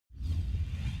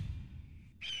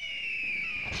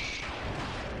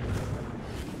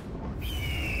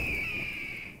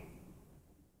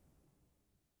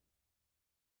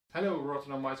Hello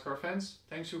Rotterdam White Scars fans,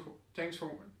 thanks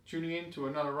for tuning in to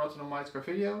another Rotterdam White Scars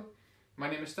video. My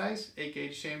name is Thijs, a.k.a.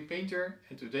 the Shamanpainter,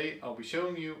 and today I'll be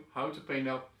showing you how to paint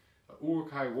up a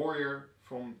Uruk-hai Warrior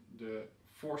from the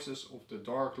forces of the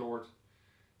Dark Lord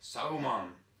Saruman.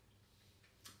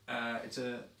 It's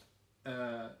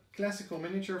a classical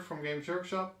miniature from Games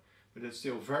Workshop, but it's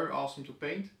still very awesome to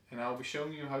paint, and I'll be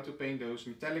showing you how to paint those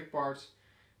metallic parts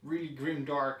really grim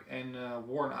dark and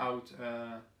worn out,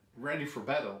 ready for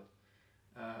battle.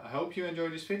 I hope you enjoy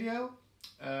this video.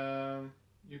 If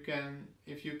you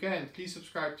can, please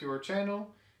subscribe to our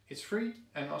channel. It's free,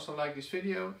 and also like this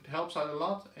video. It helps out a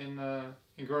lot in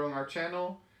growing our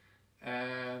channel.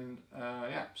 And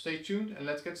yeah, stay tuned and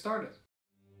let's get started.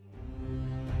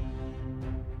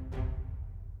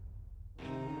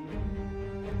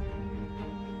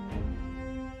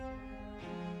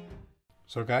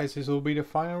 So guys, this will be the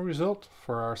final result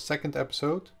for our second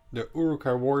episode, the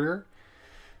Uruk-hai Warrior.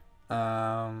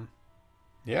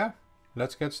 Yeah,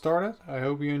 let's get started. I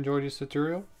hope you enjoy this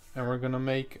tutorial. And we're gonna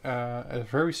make a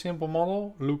very simple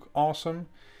model look awesome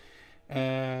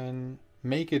and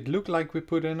make it look like we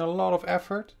put in a lot of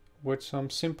effort with some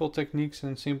simple techniques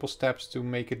and simple steps to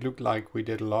make it look like we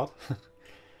did a lot.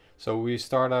 So we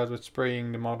start out with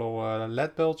spraying the model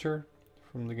lead belcher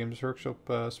from the Games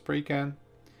Workshop spray can.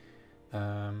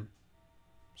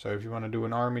 So if you want to do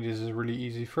an army, this is a really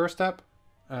easy first step.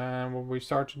 And what we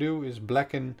start to do is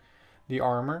blacken the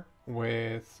armor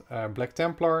with Black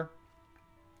Templar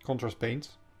contrast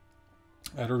paints.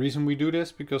 The reason we do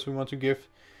this because we want to give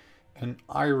an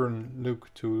iron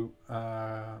look to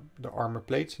the armor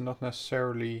plates and not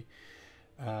necessarily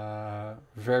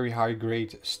very high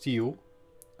grade steel.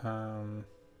 I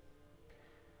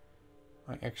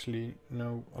actually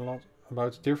know a lot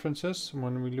about the differences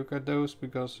when we look at those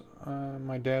because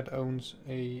my dad owns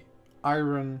a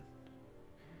iron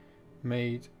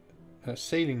made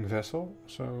sailing vessel,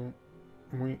 so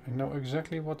we know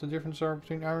exactly what the differences are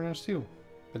between iron and steel,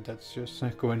 but that's just a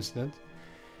coincidence.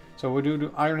 So we do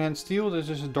the iron hand steel. This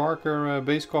is a darker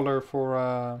base color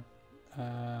for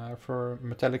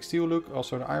metallic steel look,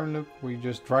 also the iron look. We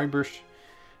just dry brush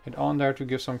it on there to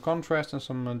give some contrast and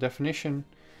some definition,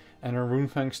 and a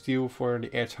Runefang steel for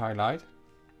the edge highlight.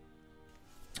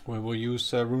 We will use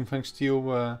Runefang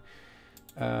steel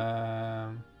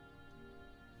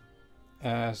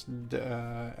as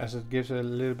it gives a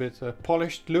little bit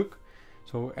polished look.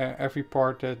 So every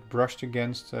part that brushed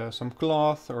against some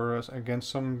cloth or against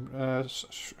some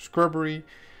scrubbery,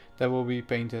 that will be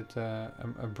painted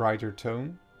a brighter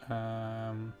tone,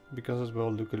 because it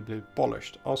will look a little bit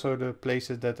polished. Also the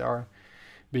places that are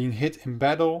being hit in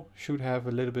battle should have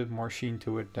a little bit more sheen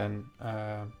to it than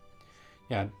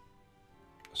yeah,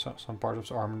 some parts of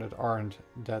the armor that aren't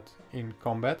that in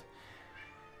combat.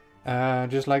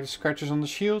 Just like the scratches on the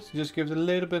shield, just gives a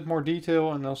little bit more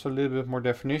detail and also a little bit more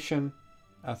definition.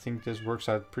 I think this works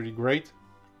out pretty great.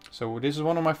 So this is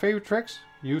one of my favorite tricks.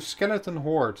 Use Skeleton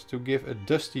Horde to give a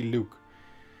dusty look,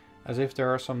 as if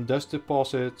there are some dust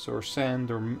deposits or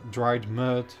sand or dried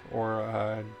mud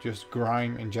or just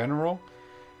grime in general.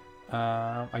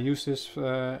 I used this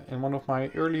in one of my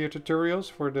earlier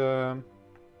tutorials for the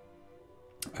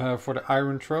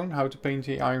Iron Throne, how to paint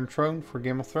the Iron Throne for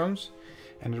Game of Thrones,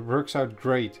 and it works out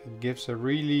great. It gives a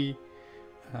really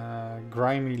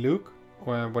grimy look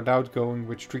without going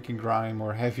with streaky grime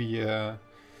or heavy.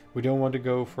 We don't want to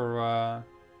go for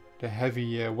the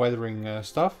heavy weathering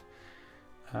stuff,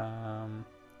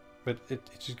 but it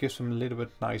just gives them a little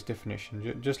bit nice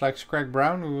definition. Just like Scrag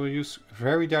Brown, we will use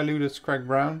very diluted Scrag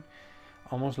Brown,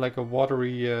 almost like a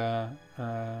watery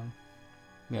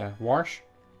wash,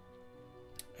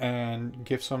 and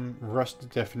give some rust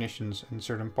definitions in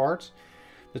certain parts.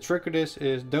 The trick of this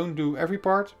is don't do every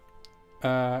part,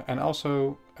 and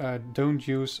also don't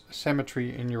use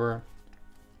symmetry in your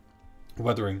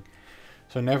weathering.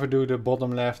 So never do the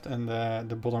bottom left and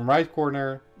the bottom right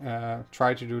corner.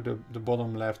 Try to do the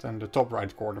bottom left and the top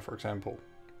right corner, for example.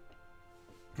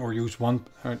 Or use one,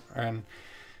 and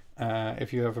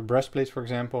if you have a breastplate, for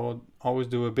example, always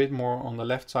do a bit more on the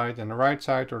left side than the right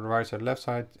side, or the right side, left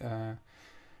side.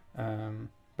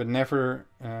 But never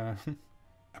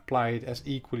apply it as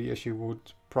equally as you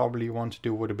would probably want to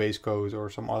do with a base coat or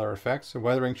some other effects. The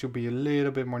weathering should be a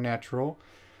little bit more natural,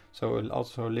 so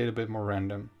also a little bit more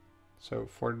random. So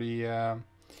for the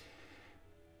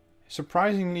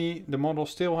surprisingly, the model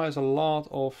still has a lot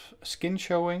of skin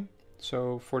showing.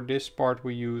 So for this part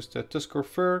we used Tusker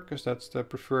fur, because that's the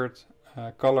preferred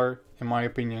color in my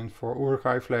opinion for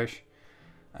Uruk-hai flesh.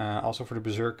 Also for the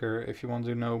Berserker. If you want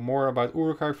to know more about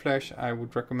Uruk-hai flesh, I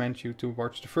would recommend you to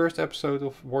watch the first episode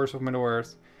of Warriors of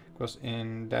Middle-earth. because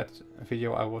in that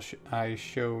video I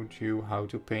showed you how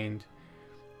to paint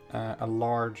a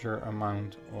larger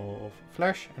amount of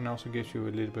flesh, and also gives you a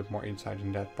little bit more insight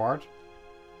in that part.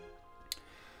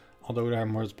 Although there are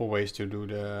multiple ways to do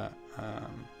the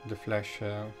flesh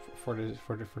for the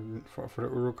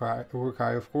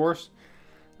Uruk-hai, of course.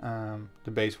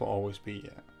 The base will always be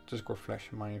Tuscarora flesh,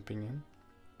 in my opinion.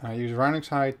 I use Rhinox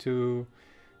hide to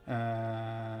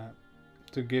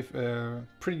give a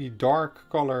pretty dark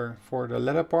color for the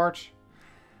leather parts.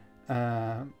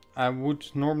 I would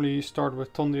normally start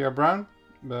with Tondia brown,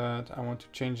 but I want to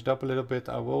change it up a little bit.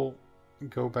 I will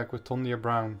go back with Tondia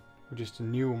brown, which is the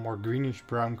new, more greenish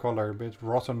brown color, a bit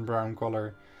rotten brown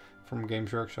color from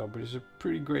Games Workshop. But it's a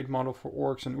pretty great model for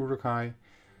orcs and Uruk-hai,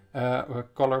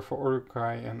 color for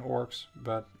Uruk-hai and orcs.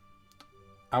 But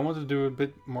I want to do a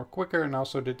bit more quicker, and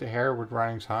also did the hair with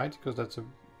Rhinox hide, because that's a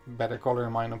better color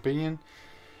in my opinion.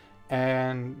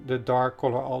 And the dark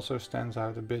color also stands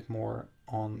out a bit more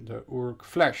on the Uruk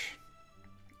flesh,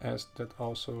 as that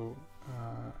also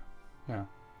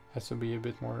has to be a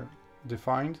bit more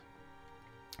defined.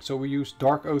 So we use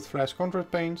dark oath flash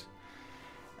contrast paint.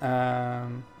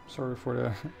 Sorry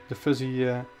for the fuzzy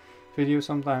video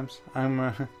sometimes.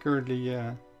 I'm currently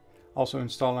also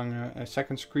installing a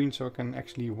second screen so I can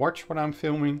actually watch what I'm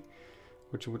filming,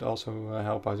 which would also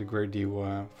help out a great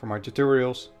deal for my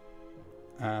tutorials.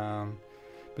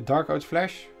 But dark oath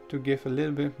flesh to give a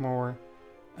little bit more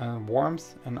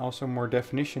warmth and also more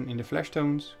definition in the flesh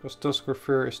tones, because Tuscarora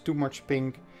fur is too much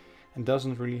pink and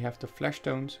doesn't really have the flesh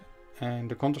tones. And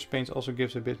the contrast paint also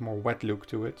gives a bit more wet look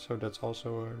to it, so that's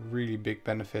also a really big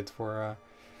benefit for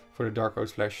the dark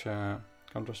oath flesh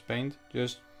contrast paint.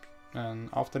 And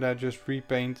after that, just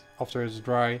repaint after it's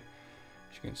dry.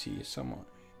 As you can see, somewhat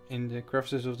in the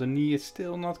crevices of the knee, it's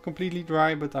still not completely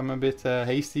dry, but I'm a bit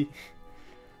hasty.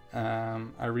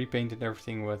 I repainted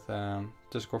everything with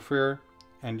Tuscarora fur,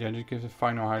 and then just give a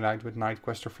final highlight with Night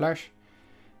Quester flesh.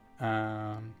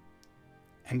 And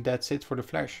that's it for the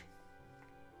flesh.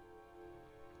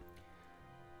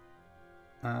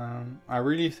 I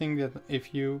really think that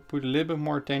if you put a little bit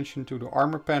more attention to the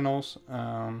armor panels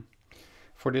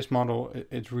for this model,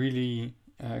 it really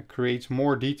creates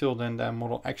more detail than that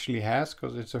model actually has,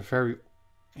 because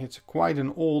it's quite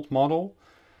an old model.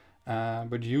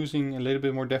 But using a little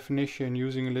bit more definition,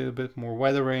 using a little bit more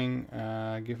weathering,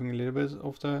 giving a little bit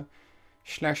of the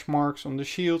slash marks on the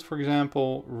shield, for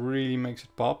example, really makes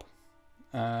it pop.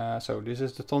 So this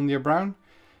is the Tondia brown,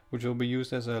 which will be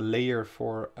used as a layer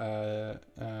for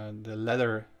the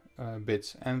leather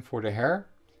bits and for the hair.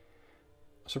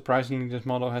 Surprisingly, this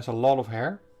model has a lot of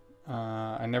hair.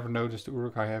 I never noticed the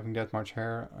Uruk-hai having that much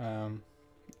hair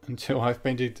until I've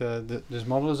painted this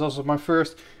model. This is also my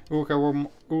first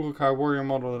Uruk-hai Warrior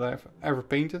model that I've ever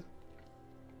painted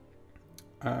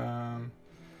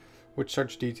with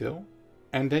such detail.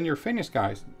 And then you're finished,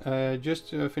 guys. Just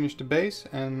finish the base,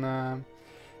 and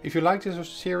if you like this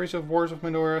series of Wars of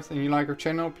Middle-earth and you like our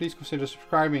channel, please consider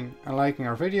subscribing and liking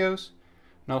our videos.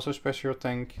 And also special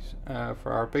thanks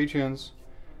for our Patreons.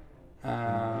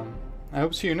 I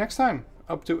hope to see you next time,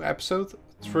 up to episode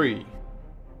 3.